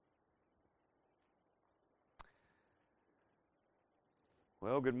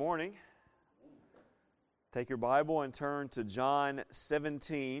Well, good morning. Take your Bible and turn to John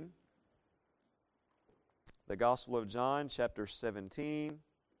 17. The Gospel of John, chapter 17.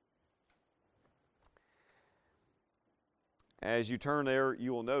 As you turn there,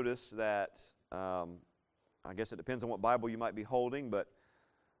 you will notice that, I guess it depends on what Bible you might be holding, but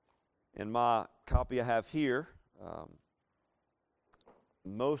in my copy I have here,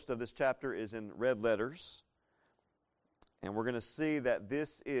 most of this chapter is in red letters. And we're going to see that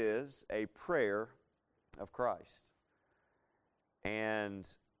this is a prayer of Christ. And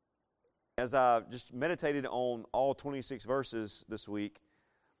as I just meditated on all 26 verses this week,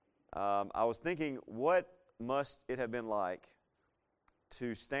 I was thinking, what must it have been like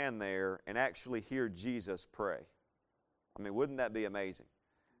to stand there and actually hear Jesus pray? I mean, wouldn't that be amazing?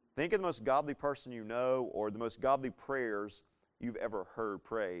 Think of the most godly person you know, or the most godly prayers you've ever heard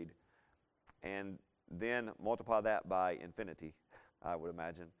prayed, and then multiply that by infinity, I would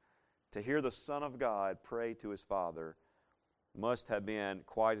imagine. To hear the Son of God pray to His Father must have been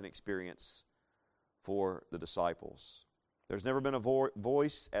quite an experience for the disciples. There's never been a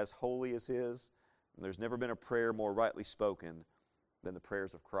voice as holy as His, and there's never been a prayer more rightly spoken than the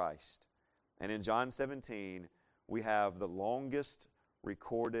prayers of Christ. And in John 17, we have the longest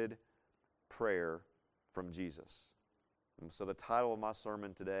recorded prayer from Jesus. And so the title of my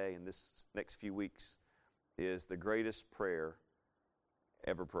sermon today and this next few weeks is The Greatest Prayer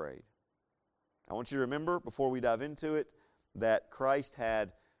Ever Prayed. I want you to remember, before we dive into it, that Christ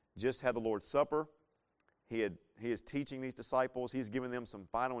had just had the Lord's Supper. He is teaching these disciples. He's giving them some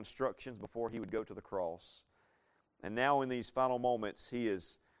final instructions before He would go to the cross. And now in these final moments, He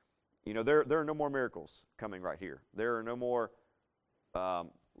is, there are no more miracles coming right here. There are no more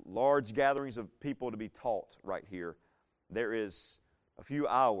large gatherings of people to be taught right here. There is a few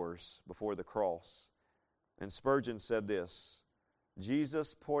hours before the cross. And Spurgeon said this: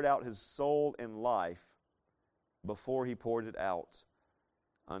 Jesus poured out His soul in life before He poured it out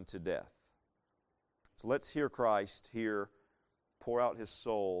unto death. So let's hear Christ here pour out His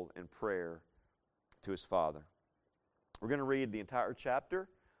soul in prayer to His Father. We're going to read the entire chapter,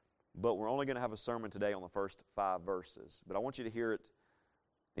 but we're only going to have a sermon today on the first 5 verses. But I want you to hear it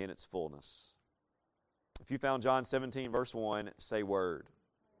in its fullness. If you found John 17, verse 1, say word.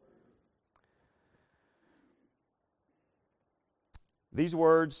 These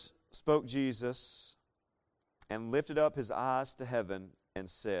words spoke Jesus, and lifted up His eyes to heaven, and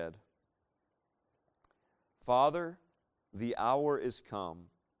said, Father, the hour is come.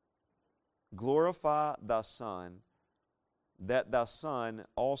 Glorify Thy Son, that Thy Son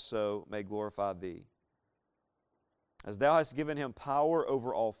also may glorify Thee. As Thou hast given Him power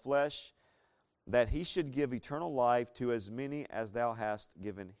over all flesh, that He should give eternal life to as many as Thou hast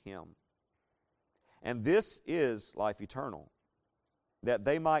given Him. And this is life eternal, that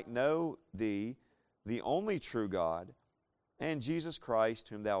they might know Thee, the only true God, and Jesus Christ,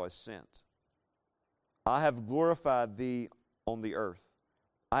 whom Thou hast sent. I have glorified Thee on the earth.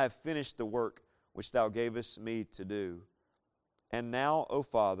 I have finished the work which Thou gavest me to do. And now, O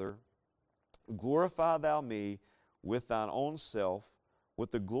Father, glorify Thou me with Thine own self,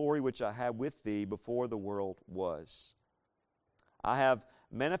 with the glory which I had with Thee before the world was. I have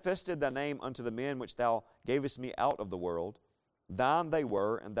manifested Thy name unto the men which Thou gavest me out of the world. Thine they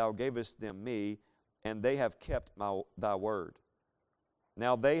were, and Thou gavest them me, and they have kept Thy word.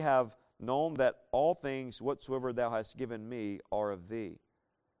 Now they have known that all things whatsoever Thou hast given me are of Thee.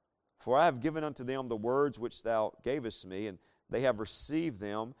 For I have given unto them the words which Thou gavest me, and they have received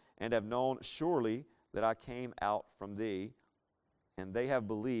them, and have known surely that I came out from Thee, and they have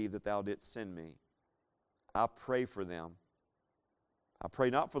believed that Thou didst send me. I pray for them. I pray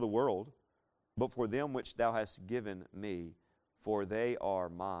not for the world, but for them which Thou hast given me, for they are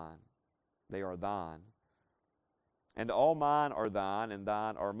mine. They are Thine. And all mine are Thine, and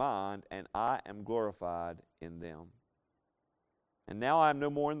Thine are mine, and I am glorified in them. And now I am no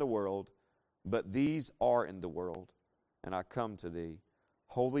more in the world, but these are in the world, and I come to Thee.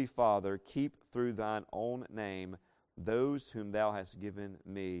 Holy Father, keep through Thine own name those whom Thou hast given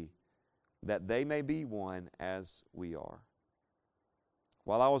me, that they may be one as we are.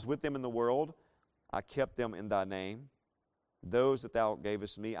 While I was with them in the world, I kept them in Thy name. Those that Thou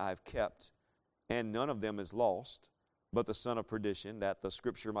gavest me I have kept, and none of them is lost, but the son of perdition, that the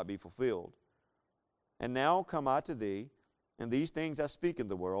Scripture might be fulfilled. And now come I to Thee, and these things I speak in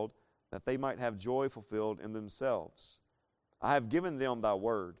the world, that they might have joy fulfilled in themselves. I have given them Thy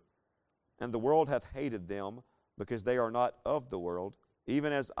word, and the world hath hated them, because they are not of the world,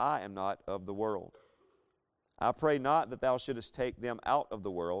 even as I am not of the world. I pray not that Thou shouldest take them out of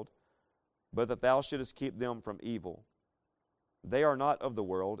the world, but that Thou shouldest keep them from evil. They are not of the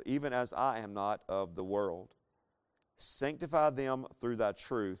world, even as I am not of the world. Sanctify them through thy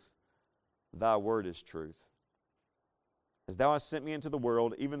truth. Thy word is truth. As thou hast sent me into the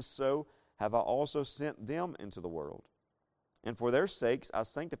world, even so have I also sent them into the world. And for their sakes I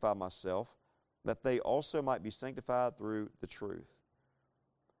sanctify myself, that they also might be sanctified through the truth.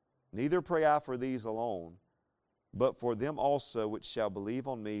 Neither pray I for these alone, but for them also which shall believe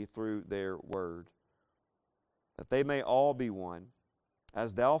on me through their word, that they may all be one,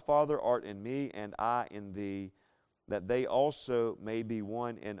 as thou, Father, art in me, and I in thee, that they also may be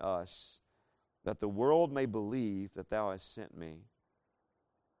one in us, that the world may believe that thou hast sent me.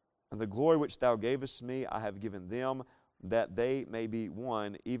 And the glory which thou gavest me I have given them, that they may be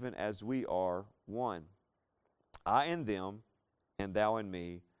one, even as we are one. I in them, and thou in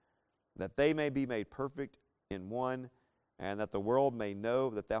me, that they may be made perfect in one, and that the world may know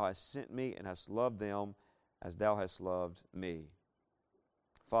that thou hast sent me and hast loved them as thou hast loved me.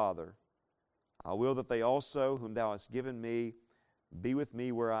 Father, I will that they also, whom thou hast given me, be with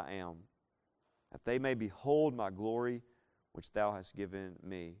me where I am, that they may behold my glory which thou hast given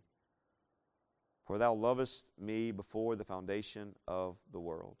me. For thou lovest me before the foundation of the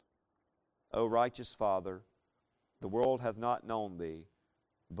world. O righteous Father, the world hath not known thee,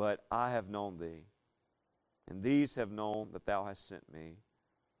 but I have known thee, and these have known that thou hast sent me.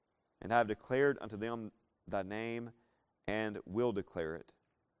 And I have declared unto them thy name, and will declare it,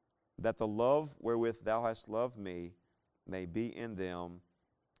 that the love wherewith thou hast loved me may be in them,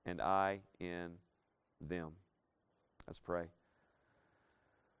 and I in them. Let's pray.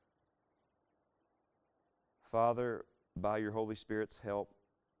 Father, by your Holy Spirit's help,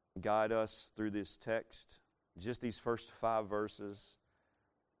 guide us through this text, just these first 5 verses,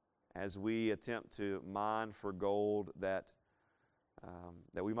 as we attempt to mine for gold that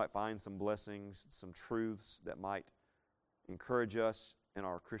we might find some blessings, some truths that might encourage us in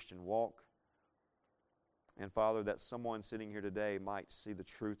our Christian walk. And Father, that someone sitting here today might see the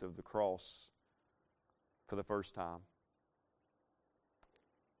truth of the cross for the first time.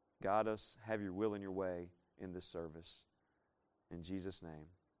 Guide us, have your will and your way in this service. In Jesus' name,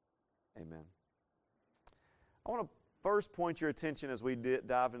 amen. I want to first point your attention as we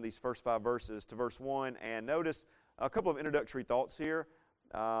dive into these first 5 verses to verse 1, and notice a couple of introductory thoughts here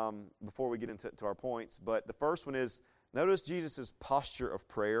before we get into our points. But the first one is, notice Jesus' posture of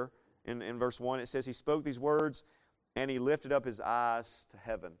prayer. In verse 1, it says, he spoke these words, and he lifted up his eyes to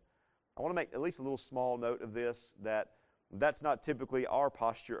heaven. I want to make at least a little small note of this, that's not typically our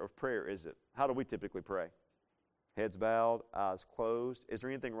posture of prayer, is it? How do we typically pray? Heads bowed, eyes closed. Is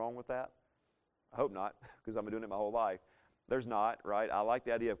there anything wrong with that? I hope not, because I've been doing it my whole life. There's not, right? I like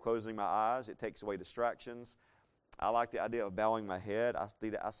the idea of closing my eyes. It takes away distractions. I like the idea of bowing my head. I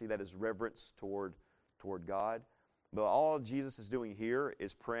see that as reverence toward God. But all Jesus is doing here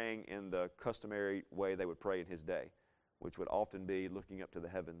is praying in the customary way they would pray in his day, which would often be looking up to the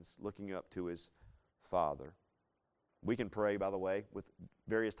heavens, looking up to his Father. We can pray, by the way, with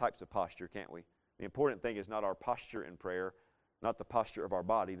various types of posture, can't we? The important thing is not our posture in prayer, not the posture of our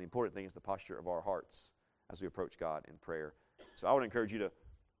body. The important thing is the posture of our hearts as we approach God in prayer. So I would encourage you to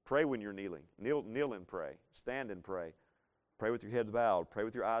pray when you're kneeling. Kneel and pray. Stand and pray. Pray with your head bowed. Pray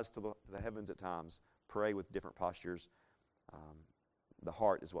with your eyes to the heavens at times. Pray with different postures. The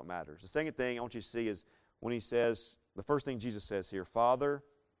heart is what matters. The second thing I want you to see is when he says, the first thing Jesus says here, Father,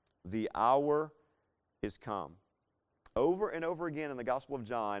 the hour is come. Over and over again in the Gospel of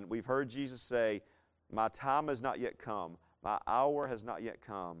John, we've heard Jesus say, my time has not yet come. My hour has not yet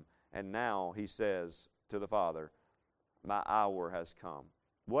come. And now he says to the Father, my hour has come.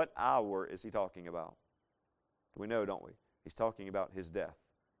 What hour is he talking about? We know, don't we? He's talking about his death,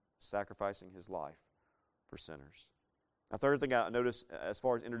 sacrificing his life for sinners. A third thing I notice as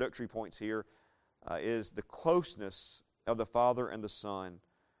far as introductory points here is the closeness of the Father and the Son.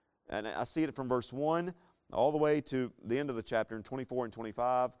 And I see it from verse 1 all the way to the end of the chapter in 24 and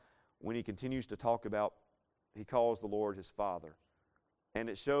 25 when he continues to talk about, he calls the Lord his Father. And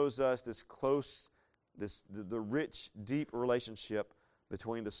it shows us this close, the rich, deep relationship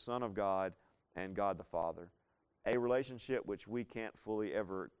between the Son of God and God the Father. A relationship which we can't fully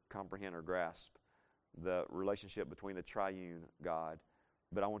ever comprehend or grasp, the relationship between the triune God.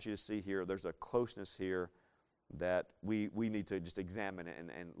 But I want you to see here, there's a closeness here that we need to just examine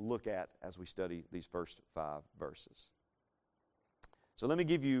and look at as we study these first 5 verses. So let me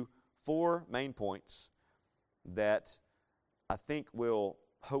give you 4 main points that I think will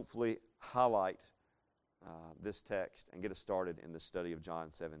hopefully highlight this text and get us started in the study of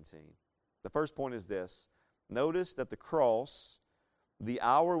John 17. The first point is this. Notice that the cross, the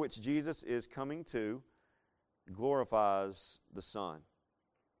hour which Jesus is coming to, glorifies the Son.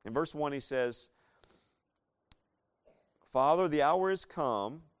 In verse 1 he says, Father, the hour is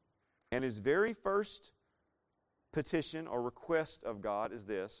come, and his very first petition or request of God is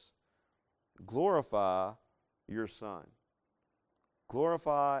this: glorify your Son.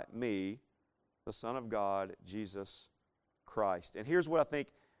 Glorify me, the Son of God, Jesus Christ. And here's what I think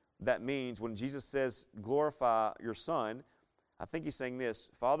that means when Jesus says, glorify your Son. I think he's saying this: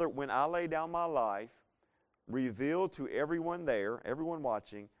 Father, when I lay down my life, reveal to everyone there, everyone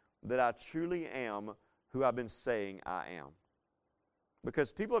watching, that I truly am who I've been saying I am.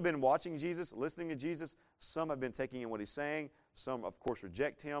 Because people have been watching Jesus, listening to Jesus. Some have been taking in what he's saying. Some, of course,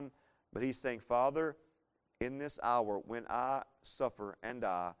 reject him. But he's saying, Father, in this hour, when I suffer and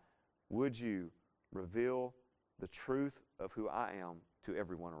die, would you reveal the truth of who I am to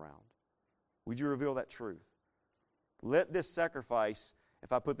everyone around? Would you reveal that truth? Let this sacrifice,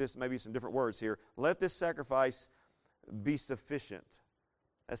 if I put this maybe some different words here, let this sacrifice be sufficient.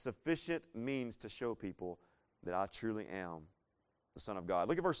 A sufficient means to show people that I truly am the Son of God.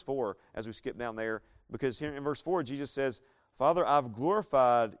 Look at verse 4 as we skip down there, because here in verse 4 Jesus says, Father, I've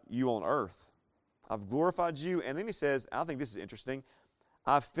glorified you on earth. I've glorified you. And then he says, I think this is interesting,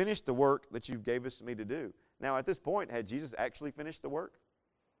 I've finished the work that you've gave me to do. Now at this point, had Jesus actually finished the work?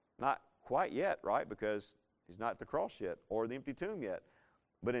 Not quite yet, right? Because he's not at the cross yet or the empty tomb yet.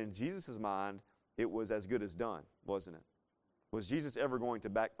 But in Jesus' mind, it was as good as done, wasn't it? Was Jesus ever going to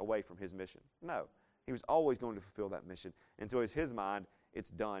back away from his mission? No. He was always going to fulfill that mission. And so in his mind, it's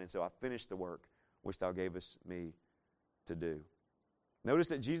done. And so I finished the work which thou gavest me to do. Notice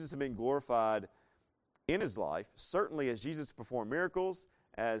that Jesus had been glorified in his life. Certainly as Jesus performed miracles,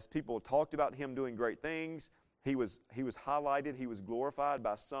 as people talked about him doing great things, he was highlighted, he was glorified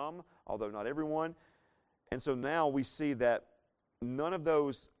by some, although not everyone. And so now we see that none of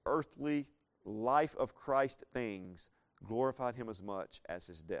those earthly life of Christ things glorified him as much as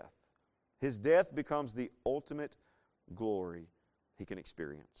his death. His death becomes the ultimate glory he can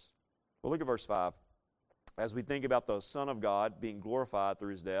experience. Well, look at verse 5. As we think about the Son of God being glorified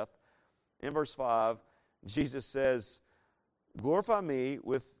through his death, in verse 5, Jesus says, glorify me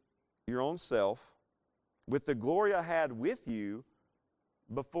with your own self, with the glory I had with you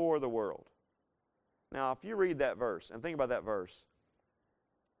before the world. Now, if you read that verse and think about that verse,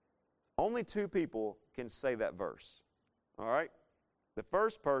 only two people can say that verse. All right? The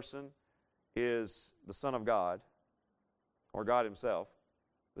first person is the Son of God, or God himself.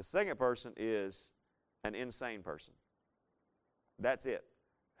 The second person is an insane person. That's it.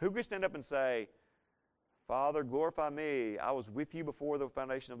 Who can stand up and say, Father, glorify me. I was with you before the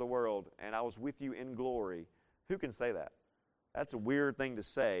foundation of the world, and I was with you in glory. Who can say that? That's a weird thing to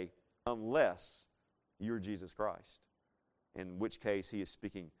say unless you're Jesus Christ, in which case he is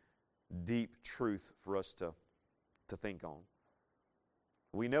speaking deep truth for us to think on.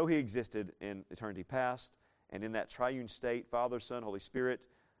 We know he existed in eternity past, and in that triune state, Father, Son, Holy Spirit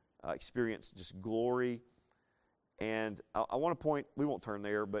experienced just glory. And I want to point, we won't turn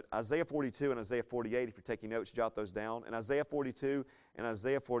there, but Isaiah 42 and Isaiah 48, if you're taking notes, jot those down. In Isaiah 42 and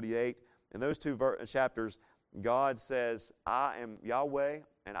Isaiah 48, in those two chapters, God says, I am Yahweh,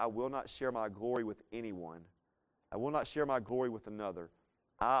 and I will not share my glory with anyone. I will not share my glory with another.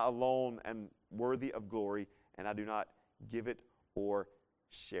 I alone am worthy of glory, and I do not give it or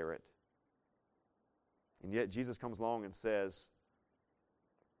share it. And yet Jesus comes along and says,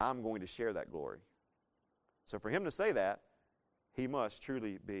 I'm going to share that glory. So for him to say that, he must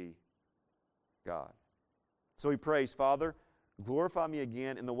truly be God. So he prays, Father, glorify me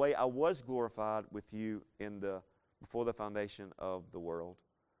again in the way I was glorified with you before the foundation of the world.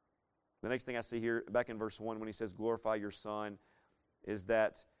 The next thing I see here, back in verse 1, when he says, glorify your Son, is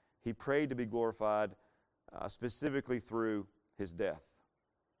that he prayed to be glorified specifically through his death.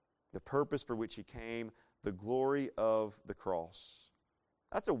 The purpose for which he came, the glory of the cross.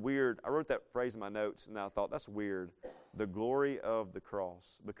 That's a weird, I wrote that phrase in my notes, and I thought, that's weird. The glory of the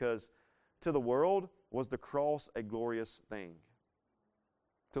cross. Because to the world, was the cross a glorious thing?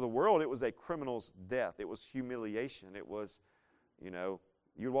 To the world, it was a criminal's death. It was humiliation. It was,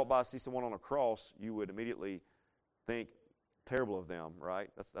 you'd walk by and see someone on a cross, you would immediately think terrible of them, right?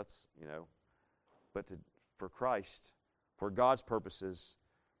 That's But for Christ, for God's purposes,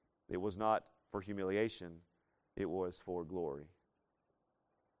 it was not for humiliation. It was for glory.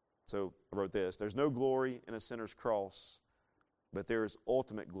 So I wrote this: there's no glory in a sinner's cross, but there is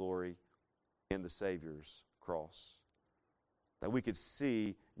ultimate glory in the Savior's cross. That we could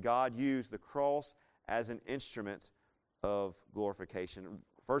see God use the cross as an instrument of glorification.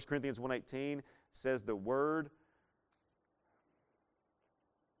 1 Corinthians 1:18 says the Word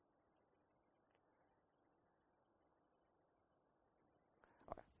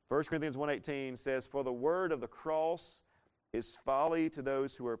 1 Corinthians 1:18 says, "For the word of the cross is folly to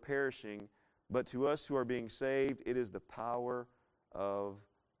those who are perishing, but to us who are being saved, it is the power of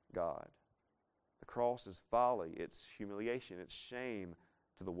God." The cross is folly, it's humiliation, it's shame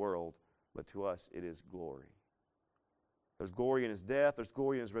to the world, but to us it is glory. There's glory in his death, there's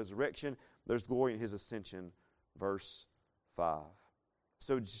glory in his resurrection, there's glory in his ascension. Verse 5.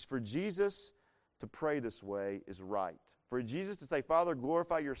 So for Jesus to pray this way is right. For Jesus to say, "Father,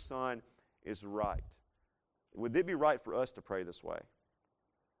 glorify your Son," is right. Would it be right for us to pray this way?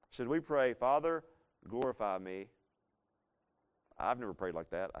 Should we pray, "Father, glorify me"? I've never prayed like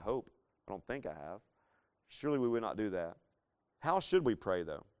that. I hope. I don't think I have. Surely we would not do that. How should we pray,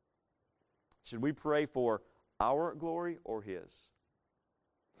 though? Should we pray for our glory or his?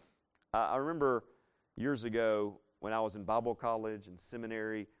 I remember years ago when I was in Bible college and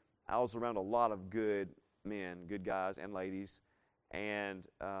seminary, I was around a lot of good men, good guys and ladies, and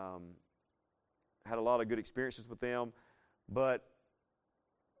had a lot of good experiences with them.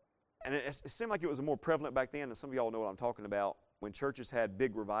 And it seemed like it was more prevalent back then, and some of y'all know what I'm talking about, when churches had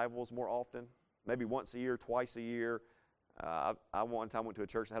big revivals more often, maybe once a year, twice a year. I one time went to a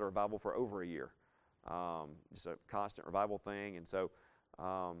church that had a revival for over a year. Just a constant revival thing. And so,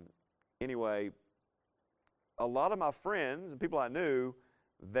 anyway, a lot of my friends and people I knew,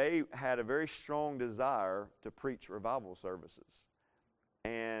 they had a very strong desire to preach revival services.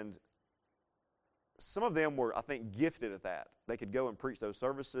 And some of them were, I think, gifted at that. They could go and preach those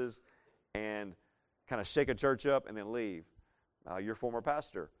services and kind of shake a church up and then leave. Your former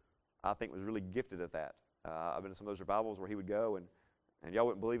pastor, I think, was really gifted at that. I've been to some of those revivals where he would go, and y'all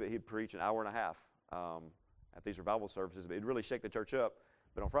wouldn't believe it, he'd preach an hour and a half at these revival services. But it'd really shake the church up.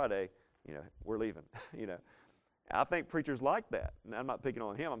 But on Friday, we're leaving. I think preachers like that. And I'm not picking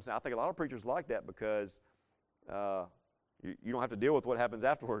on him. I'm saying I think a lot of preachers like that because you don't have to deal with what happens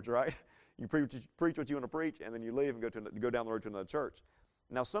afterwards, right? You preach what you want to preach, and then you leave and go down the road to another church.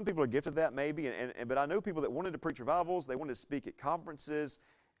 Now, some people are gifted that maybe, but I know people that wanted to preach revivals. They wanted to speak at conferences,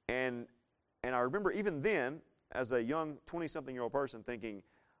 and I remember even then, as a young 20-something-year-old person, thinking,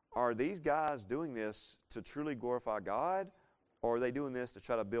 are these guys doing this to truly glorify God, or are they doing this to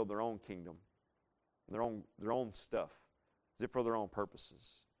try to build their own kingdom, their own stuff? Is it for their own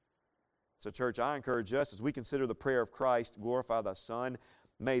purposes? So, church, I encourage us, as we consider the prayer of Christ, "Glorify thy Son,"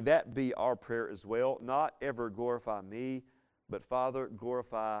 may that be our prayer as well. Not ever glorify me, but Father,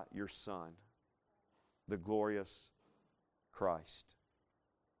 glorify your Son, the glorious Christ.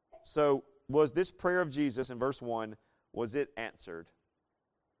 So, was this prayer of Jesus in verse 1, was it answered?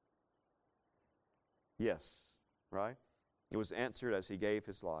 Yes, right? It was answered as he gave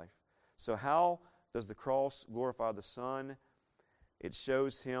his life. So how does the cross glorify the Son? It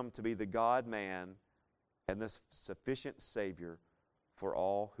shows him to be the God-man and the sufficient Savior for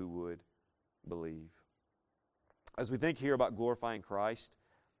all who would believe. As we think here about glorifying Christ,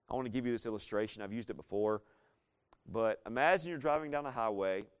 I want to give you this illustration. I've used it before. But imagine you're driving down the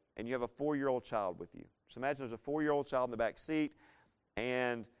highway and you have a 4-year-old child with you. So imagine there's a 4-year-old child in the back seat,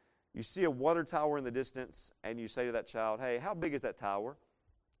 and you see a water tower in the distance, and you say to that child, "Hey, how big is that tower?"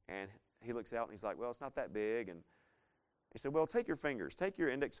 And he looks out and he's like, "Well, it's not that big." And he said, "Well, take your fingers, take your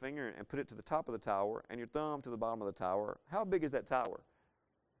index finger and put it to the top of the tower and your thumb to the bottom of the tower. How big is that tower?"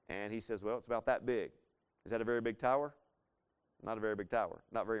 And he says, "Well, it's about that big." Is that a very big tower? Not a very big tower.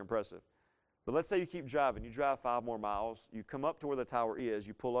 Not very impressive. But let's say you keep driving. You drive 5 more miles. You come up to where the tower is.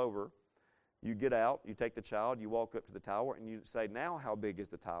 You pull over. You get out. You take the child. You walk up to the tower, and you say, "Now how big is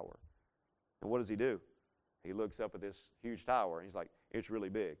the tower?" And what does he do? He looks up at this huge tower, and he's like, "It's really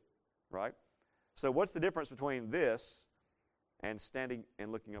big," right? So what's the difference between this and standing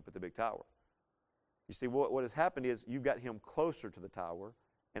and looking up at the big tower? You see, what has happened is you've got him closer to the tower,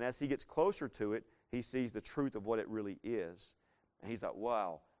 and as he gets closer to it, he sees the truth of what it really is. And he's like,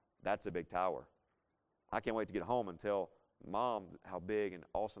 "Wow, that's a big tower. I can't wait to get home and tell Mom how big and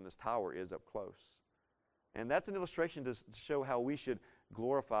awesome this tower is up close." And that's an illustration to show how we should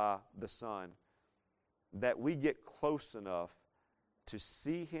glorify the Son, that we get close enough to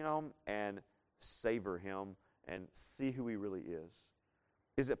see him and savor him and see who he really is.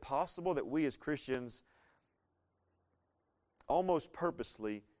 Is it possible that we as Christians almost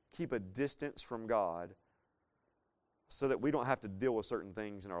purposely keep a distance from God so that we don't have to deal with certain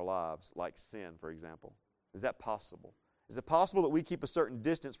things in our lives, like sin, for example? Is that possible? Is it possible that we keep a certain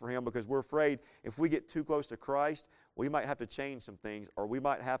distance from him because we're afraid if we get too close to Christ, we might have to change some things, or we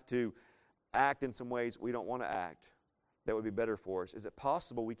might have to act in some ways we don't want to act that would be better for us? Is it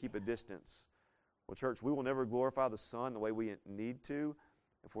possible we keep a distance? Well, church, we will never glorify the Son the way we need to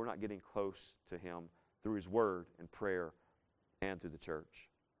if we're not getting close to him through his word and prayer and through the church.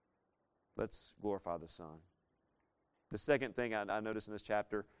 let's glorify the Son. The second thing I notice in this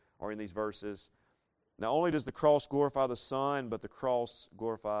chapter, or in these verses, not only does the cross glorify the Son, but the cross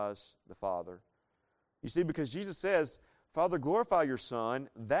glorifies the Father. You see, because Jesus says, Father, glorify your Son,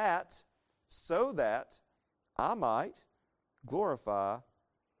 so that I might glorify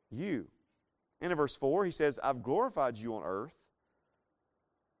you. And in verse 4, he says, I've glorified you on earth.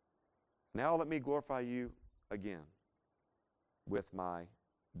 Now let me glorify you again with my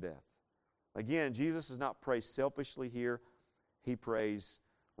death. Again, Jesus does not pray selfishly here. He prays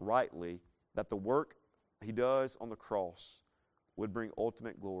rightly that the work he does on the cross would bring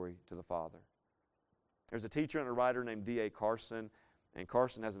ultimate glory to the Father. There's a teacher and a writer named D.A. Carson, and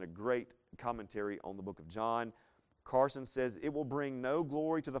Carson has a great commentary on the book of John. Carson says, it will bring no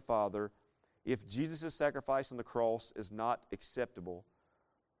glory to the Father if Jesus' sacrifice on the cross is not acceptable,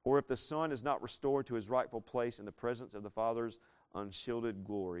 or if the Son is not restored to his rightful place in the presence of the Father's unshielded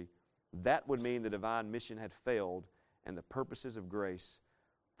glory. That would mean the divine mission had failed and the purposes of grace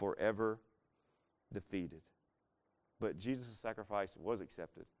forever defeated. But Jesus' sacrifice was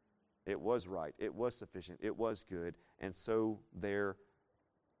accepted. It was right. It was sufficient. It was good. And so there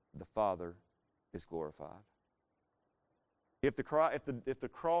the Father is glorified. If the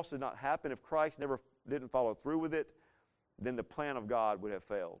cross did not happen, if Christ didn't follow through with it, then the plan of God would have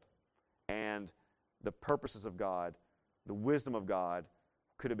failed. And the purposes of God, the wisdom of God,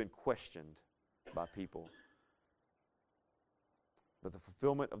 could have been questioned by people. But the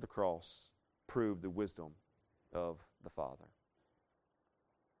fulfillment of the cross proved the wisdom of the Father.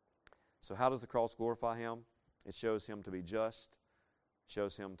 So how does the cross glorify Him? It shows Him to be just,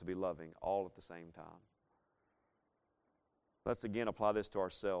 shows Him to be loving, all at the same time. Let's again apply this to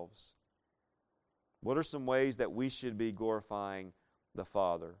ourselves. What are some ways that we should be glorifying the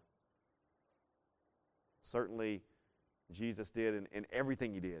Father? Certainly, Jesus did in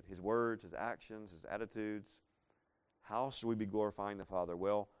everything He did, His words, His actions, His attitudes. How should we be glorifying the Father?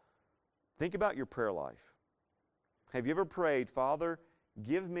 Well, think about your prayer life. Have you ever prayed, Father,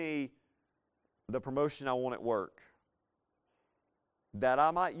 give me the promotion I want at work, that I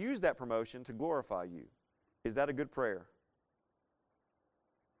might use that promotion to glorify you? Is that a good prayer?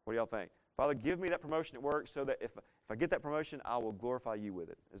 What do y'all think? Father, give me that promotion at work so that if I get that promotion, I will glorify you with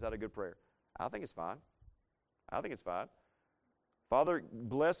it. Is that a good prayer? I think it's fine. I think it's fine. Father,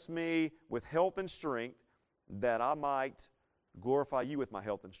 bless me with health and strength that I might glorify you with my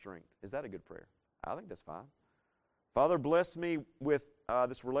health and strength. Is that a good prayer? I think that's fine. Father, bless me with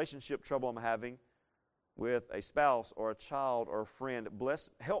this relationship trouble I'm having with a spouse or a child or a friend.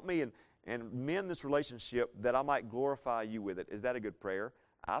 Help me and mend this relationship that I might glorify you with it. Is that a good prayer?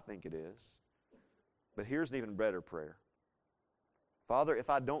 I think it is. But here's an even better prayer. Father, if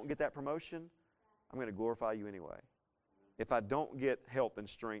I don't get that promotion, I'm going to glorify you anyway. If I don't get health and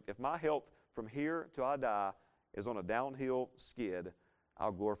strength, if my health from here till I die is on a downhill skid,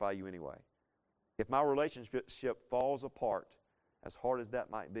 I'll glorify you anyway. If my relationship falls apart, as hard as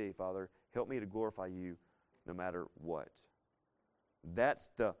that might be, Father, help me to glorify you no matter what. That's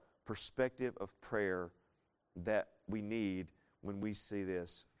the perspective of prayer that we need when we see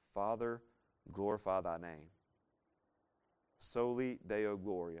this. Father, glorify thy name. Soli Deo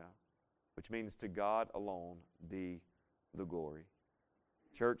Gloria, which means to God alone be the glory.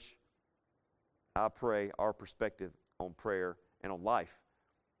 Church, I pray our perspective on prayer and on life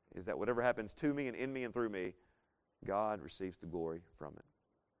is that whatever happens to me and in me and through me, God receives the glory from it.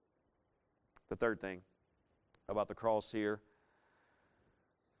 The third thing about the cross here,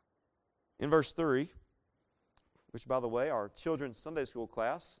 in verse 3, which, by the way, our children's Sunday school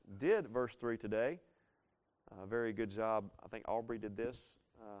class did verse 3 today. Very good job. I think Aubrey did this.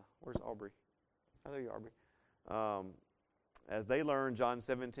 Where's Aubrey? Oh, there you are, Aubrey. As they learned John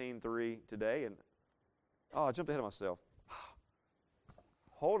 17:3 today, and I jumped ahead of myself.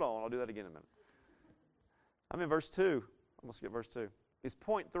 Hold on, I'll do that again in a minute. I'm in verse 2. I'm going to skip verse 2. It's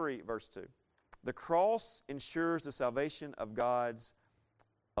point 3, verse 2. The cross ensures the salvation of God's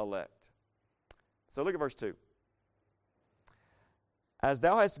elect. So look at verse 2. As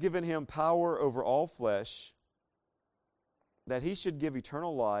thou hast given him power over all flesh, that he should give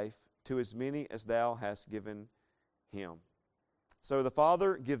eternal life to as many as thou hast given him. So the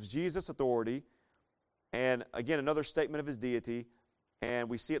Father gives Jesus authority, and again, another statement of his deity, and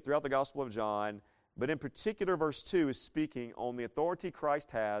we see it throughout the Gospel of John, but in particular, verse 2 is speaking on the authority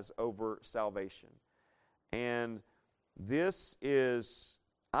Christ has over salvation. And this is,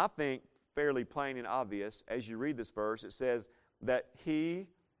 I think, fairly plain and obvious as you read this verse. It says that he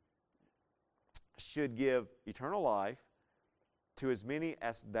should give eternal life to as many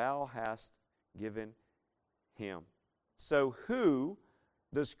as thou hast given him. So who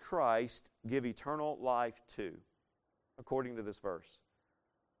does Christ give eternal life to, according to this verse?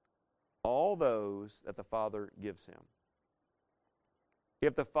 All those that the Father gives him.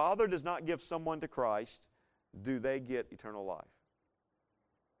 If the Father does not give someone to Christ, do they get eternal life?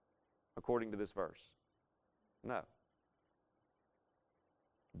 According to this verse? No.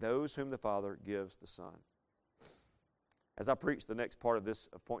 Those whom the Father gives the Son. As I preach the next part of this,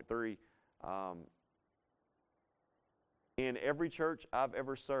 of point 3, in every church I've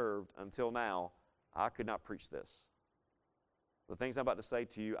ever served until now, I could not preach this. The things I'm about to say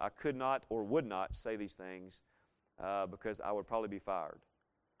to you, I could not or would not say these things because I would probably be fired.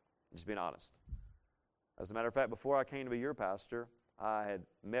 Just being honest. As a matter of fact, before I came to be your pastor, I had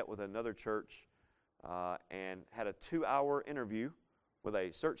met with another church and had a 2-hour interview with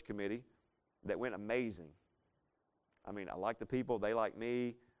a search committee that went amazing. I mean, I like the people, they like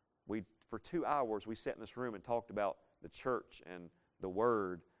me. For 2 hours, we sat in this room and talked about the church and the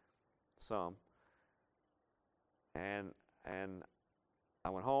Word some. And I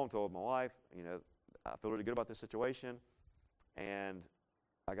went home, told my wife, I feel really good about this situation. And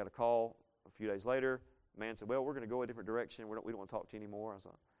I got a call a few days later. The man said, well, we're going to go a different direction. We don't want to talk to you anymore. I was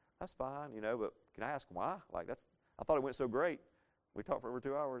like, that's fine, but can I ask why? I thought it went so great. We talked for over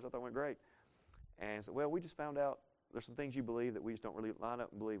 2 hours. I thought it went great. And I said, well, we just found out there's some things you believe that we just don't really line up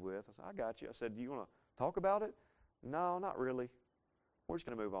and believe with. I said, I got you. I said, do you want to talk about it? No, not really. We're just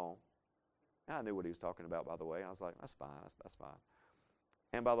going to move on. And I knew what he was talking about, by the way. And I was like, that's fine. That's fine.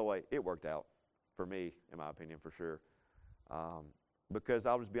 And by the way, it worked out for me, in my opinion, for sure. Because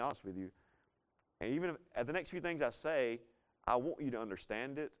I'll just be honest with you. And even if, at the next few things I say, I want you to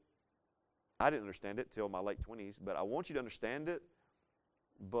understand it. I didn't understand it till my late 20s, but I want you to understand it.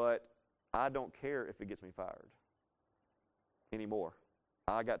 But I don't care if it gets me fired anymore.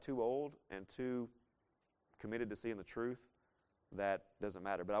 I got too old and too committed to seeing the truth. That doesn't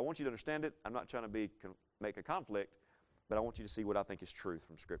matter. But I want you to understand it. I'm not trying to make a conflict, but I want you to see what I think is truth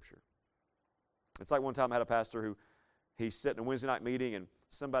from Scripture. It's like one time I had a pastor who, he's sitting in a Wednesday night meeting, and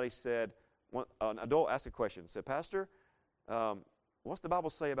somebody said, an adult asked a question, said, Pastor, what's the Bible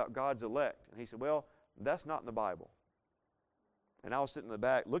say about God's elect? And he said, well, that's not in the Bible. And I was sitting in the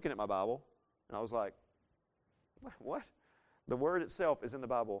back looking at my Bible, and I was like, what? The word itself is in the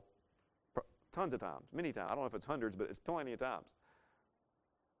Bible tons of times, many times. I don't know if it's hundreds, but it's plenty of times.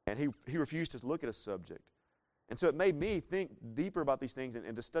 And he refused to look at a subject. And so it made me think deeper about these things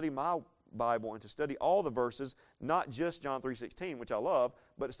and to study my Bible and to study all the verses, not just John 3:16, which I love,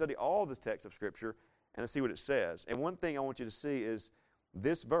 but to study all the text of Scripture and to see what it says. And one thing I want you to see is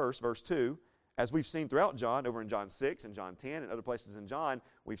this verse, verse 2, as we've seen throughout John, over in John 6 and John 10 and other places in John,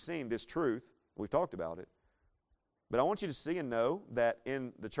 we've seen this truth. We've talked about it. But I want you to see and know that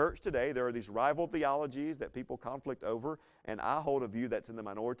in the church today, there are these rival theologies that people conflict over, and I hold a view that's in the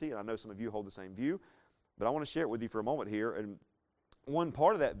minority, and I know some of you hold the same view. But I want to share it with you for a moment here. And one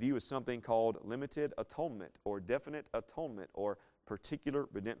part of that view is something called limited atonement or definite atonement or particular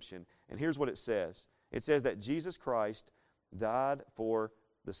redemption. And here's what it says. It says that Jesus Christ died for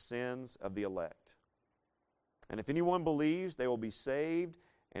the sins of the elect. And if anyone believes, they will be saved.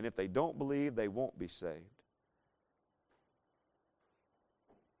 And if they don't believe, they won't be saved.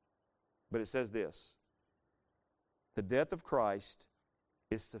 But it says this. The death of Christ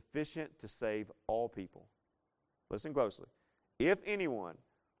is sufficient to save all people. Listen closely. If anyone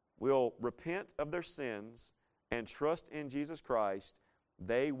will repent of their sins and trust in Jesus Christ,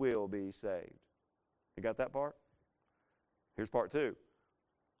 they will be saved. You got that part? Here's part 2.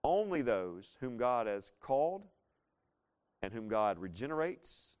 Only those whom God has called and whom God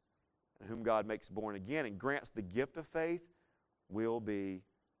regenerates and whom God makes born again and grants the gift of faith will be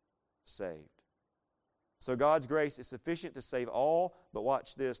saved. So God's grace is sufficient to save all, but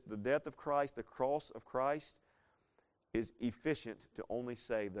watch this. The death of Christ, the cross of Christ, is efficient to only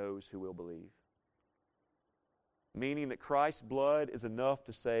save those who will believe. Meaning that Christ's blood is enough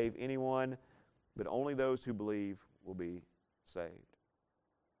to save anyone, but only those who believe will be saved.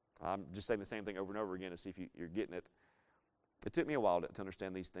 I'm just saying the same thing over and over again to see if you're getting it. It took me a while to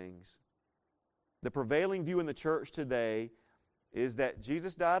understand these things. The prevailing view in the church today is that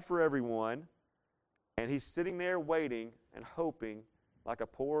Jesus died for everyone, and He's sitting there waiting and hoping, like a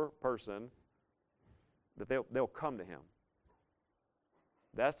poor person, that they'll come to Him.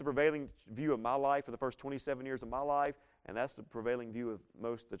 That's the prevailing view of my life for the first 27 years of my life, and that's the prevailing view of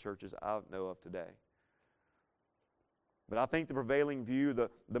most of the churches I know of today. But I think the prevailing view,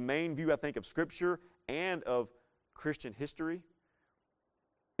 the main view I think of Scripture and of Christian history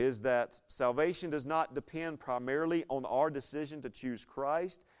is that salvation does not depend primarily on our decision to choose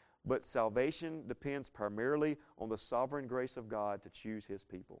Christ, but salvation depends primarily on the sovereign grace of God to choose His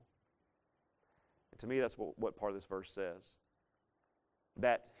people. And to me, that's what part of this verse says.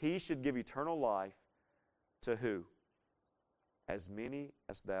 That He should give eternal life to who? As many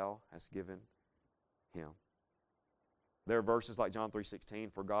as Thou hast given Him. There are verses like John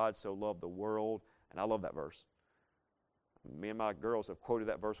 3:16, for God so loved the world, and I love that verse. Me and my girls have quoted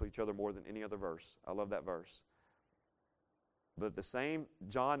that verse with each other more than any other verse. I love that verse. But the same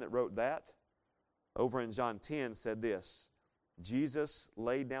John that wrote that, over in John 10, said this, Jesus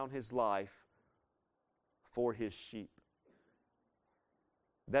laid down His life for His sheep.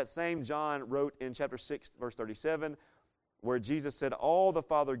 That same John wrote in chapter 6, verse 37, where Jesus said, all the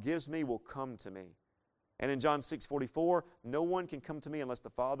Father gives me will come to me. And in John 6:44, no one can come to me unless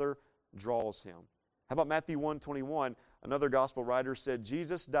the Father draws him. How about Matthew 1:21? Another gospel writer said,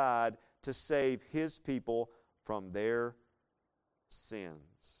 Jesus died to save His people from their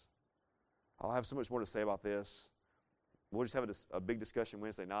sins. I'll have so much more to say about this. We'll just have a big discussion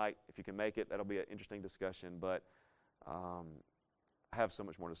Wednesday night. If you can make it, that'll be an interesting discussion. But I have so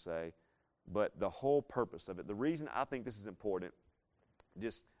much more to say. But the whole purpose of it, the reason I think this is important,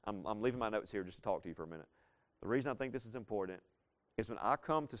 I'm leaving my notes here just to talk to you for a minute. The reason I think this is important is when I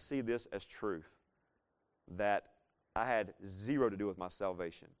come to see this as truth, that I had zero to do with my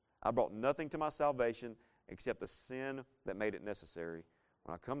salvation. I brought nothing to my salvation except the sin that made it necessary.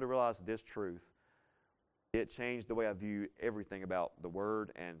 When I come to realize this truth, it changed the way I view everything about the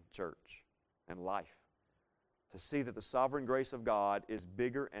Word and church and life. To see that the sovereign grace of God is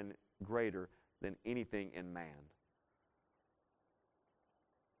bigger and greater than anything in man.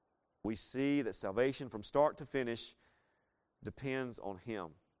 We see that salvation from start to finish depends on Him.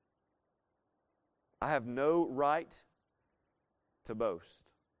 I have no right to boast.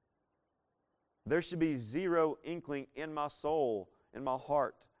 There should be zero inkling in my soul, in my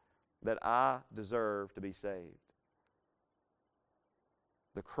heart, that I deserve to be saved.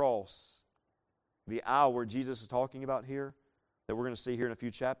 The cross, the hour Jesus is talking about here, that we're going to see here in a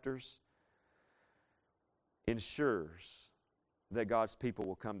few chapters, ensures that God's people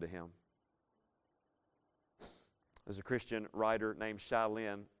will come to Him. There's a Christian writer named Shai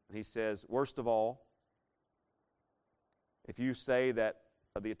Linne, and he says, worst of all, if you say that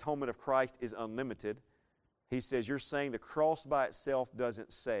the atonement of Christ is unlimited, he says you're saying the cross by itself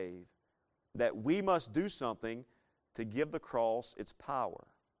doesn't save, that we must do something to give the cross its power.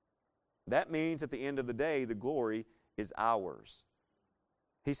 That means at the end of the day, the glory is ours.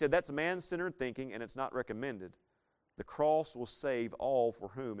 He said that's man-centered thinking, and it's not recommended. The cross will save all for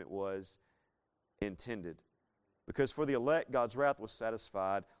whom it was intended. Because for the elect, God's wrath was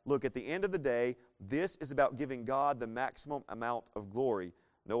satisfied. Look, at the end of the day, this is about giving God the maximum amount of glory.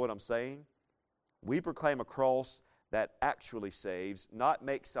 Know what I'm saying? We proclaim a cross that actually saves, not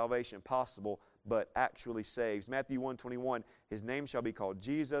makes salvation possible, but actually saves. Matthew 1:21, His name shall be called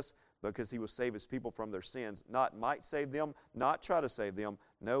Jesus, because He will save His people from their sins. Not might save them, not try to save them.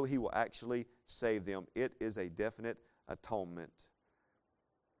 No, He will actually save them. It is a definite atonement.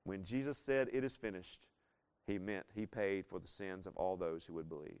 When Jesus said, it is finished, He meant He paid for the sins of all those who would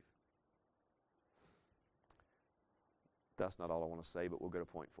believe. That's not all I want to say, but we'll go to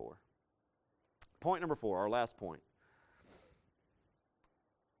point 4. Point number 4, our last point.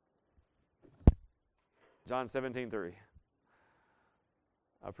 John 17:3.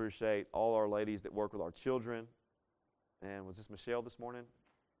 I appreciate all our ladies that work with our children. And was this Michelle this morning?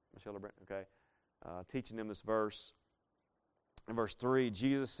 Michelle or Brent? Okay. Teaching them this verse. In verse 3,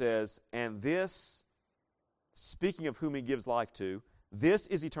 Jesus says, and this, speaking of whom He gives life to, this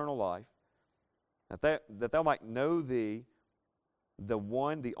is eternal life, that thou might know Thee, the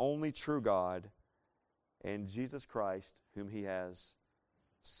one, the only true God, and Jesus Christ, whom He has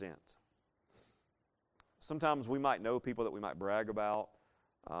sent. Sometimes we might know people that we might brag about.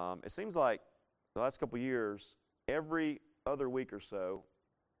 It seems like the last couple of years, every other week or so,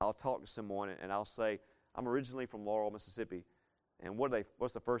 I'll talk to someone and I'll say, I'm originally from Laurel, Mississippi. And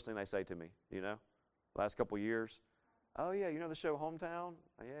what's the first thing they say to me? Do you know? Last couple of years? Oh, yeah, you know the show Hometown?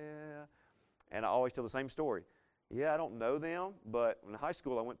 Yeah. And I always tell the same story. Yeah, I don't know them, but in high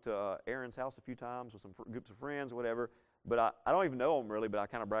school I went to Erin's house a few times with some groups of friends or whatever. But I don't even know them really, but I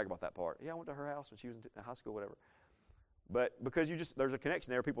kind of brag about that part. Yeah, I went to her house when she was in high school, whatever. But because there's a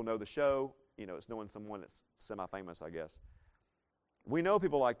connection there, people know the show. You know, it's knowing someone that's semi-famous, I guess. We know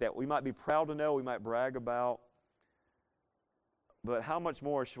people like that. We might be proud to know, we might brag about. But how much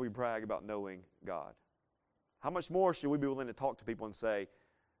more should we brag about knowing God? How much more should we be willing to talk to people and say,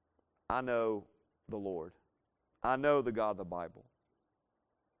 I know the Lord. I know the God of the Bible.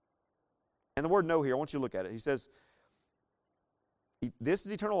 And the word know here, I want you to look at it. He says, This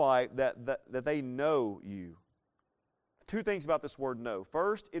is eternal life, that they know you. Two things about this word know.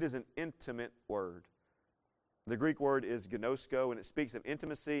 First, it is an intimate word. The Greek word is gnosko, and it speaks of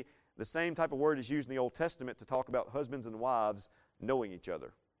intimacy. The same type of word is used in the Old Testament to talk about husbands and wives knowing each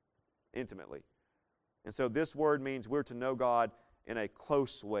other intimately. And so this word means we're to know God in a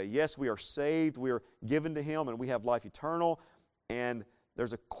close way. Yes, we are saved, we are given to Him, and we have life eternal, and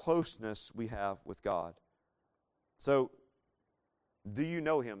there's a closeness we have with God. So, do you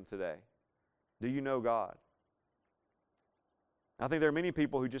know Him today? Do you know God? I think there are many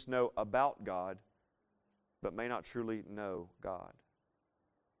people who just know about God, but may not truly know God.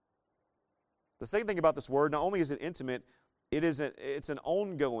 The second thing about this word, not only is it intimate, it's an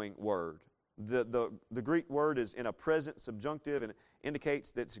ongoing word. The Greek word is in a present subjunctive, and it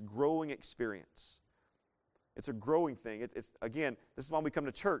indicates that it's a growing experience. It's a growing thing. Again, this is why we come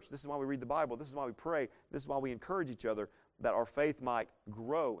to church. This is why we read the Bible. This is why we pray. This is why we encourage each other, that our faith might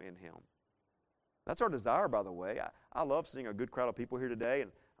grow in Him. That's our desire, by the way. I love seeing a good crowd of people here today,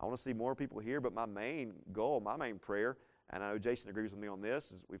 and I want to see more people here, but my main goal, my main prayer, and I know Jason agrees with me on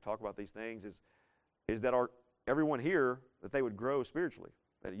this, as we've talked about these things, is that everyone here, that they would grow spiritually,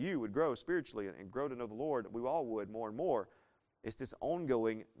 that you would grow spiritually and grow to know the Lord. We all would more and more. It's this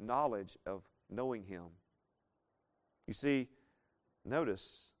ongoing knowledge of knowing Him. You see,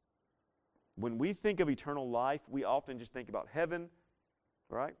 notice, when we think of eternal life, we often just think about heaven,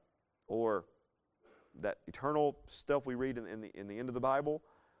 right? Or that eternal stuff we read in the end of the Bible.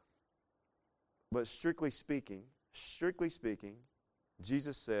 But strictly speaking,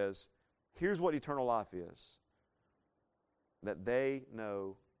 Jesus says, here's what eternal life is. That they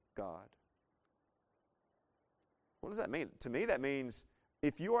know God. What does that mean? To me, that means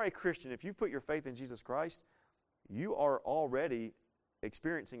if you are a Christian, if you've put your faith in Jesus Christ, you are already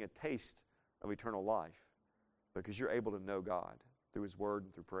experiencing a taste of eternal life because you're able to know God through His Word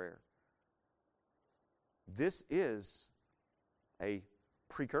and through prayer. This is a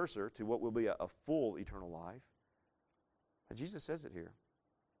precursor to what will be a full eternal life. And Jesus says it here.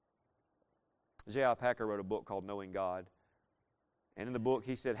 J.I. Packer wrote a book called Knowing God. And in the book,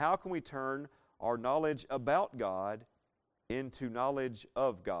 he said, how can we turn our knowledge about God into knowledge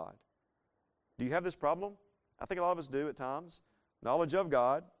of God? Do you have this problem? I think a lot of us do at times. Knowledge of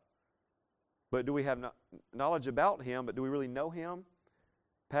God, but do we have knowledge about Him, but do we really know Him?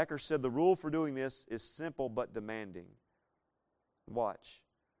 Packer said the rule for doing this is simple but demanding. Watch.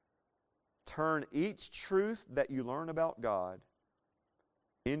 Turn each truth that you learn about God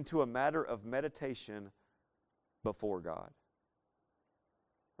into a matter of meditation before God.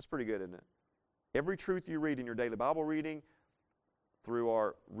 That's pretty good, isn't it? Every truth you read in your daily Bible reading, through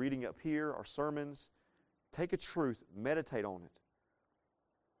our reading up here, our sermons, take a truth, meditate on it.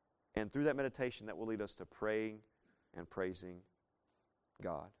 And through that meditation, that will lead us to praying and praising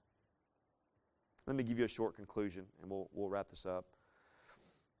God. Let me give you a short conclusion, and we'll wrap this up.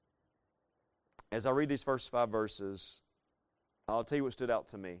 As I read these first 5 verses, I'll tell you what stood out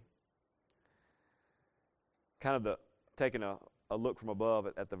to me. Kind of taking a look from above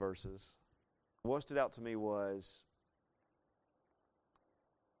at the verses. What stood out to me was,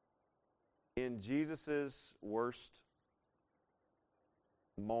 in Jesus' worst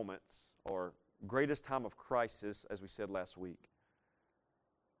moments, or greatest time of crisis, as we said last week,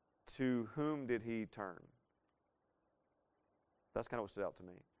 to whom did He turn? That's kind of what stood out to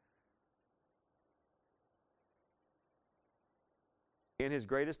me. In His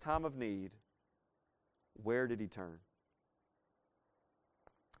greatest time of need, where did He turn?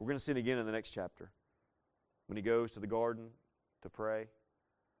 We're going to see it again in the next chapter. When He goes to the garden to pray,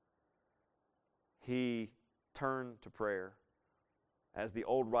 He turned to prayer. As the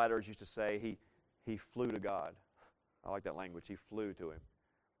old writers used to say, he flew to God. I like that language. He flew to Him.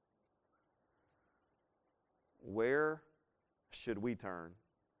 Where should we turn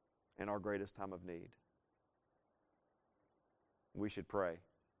in our greatest time of need? We should pray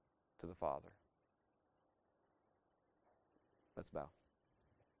to the Father. Let's bow.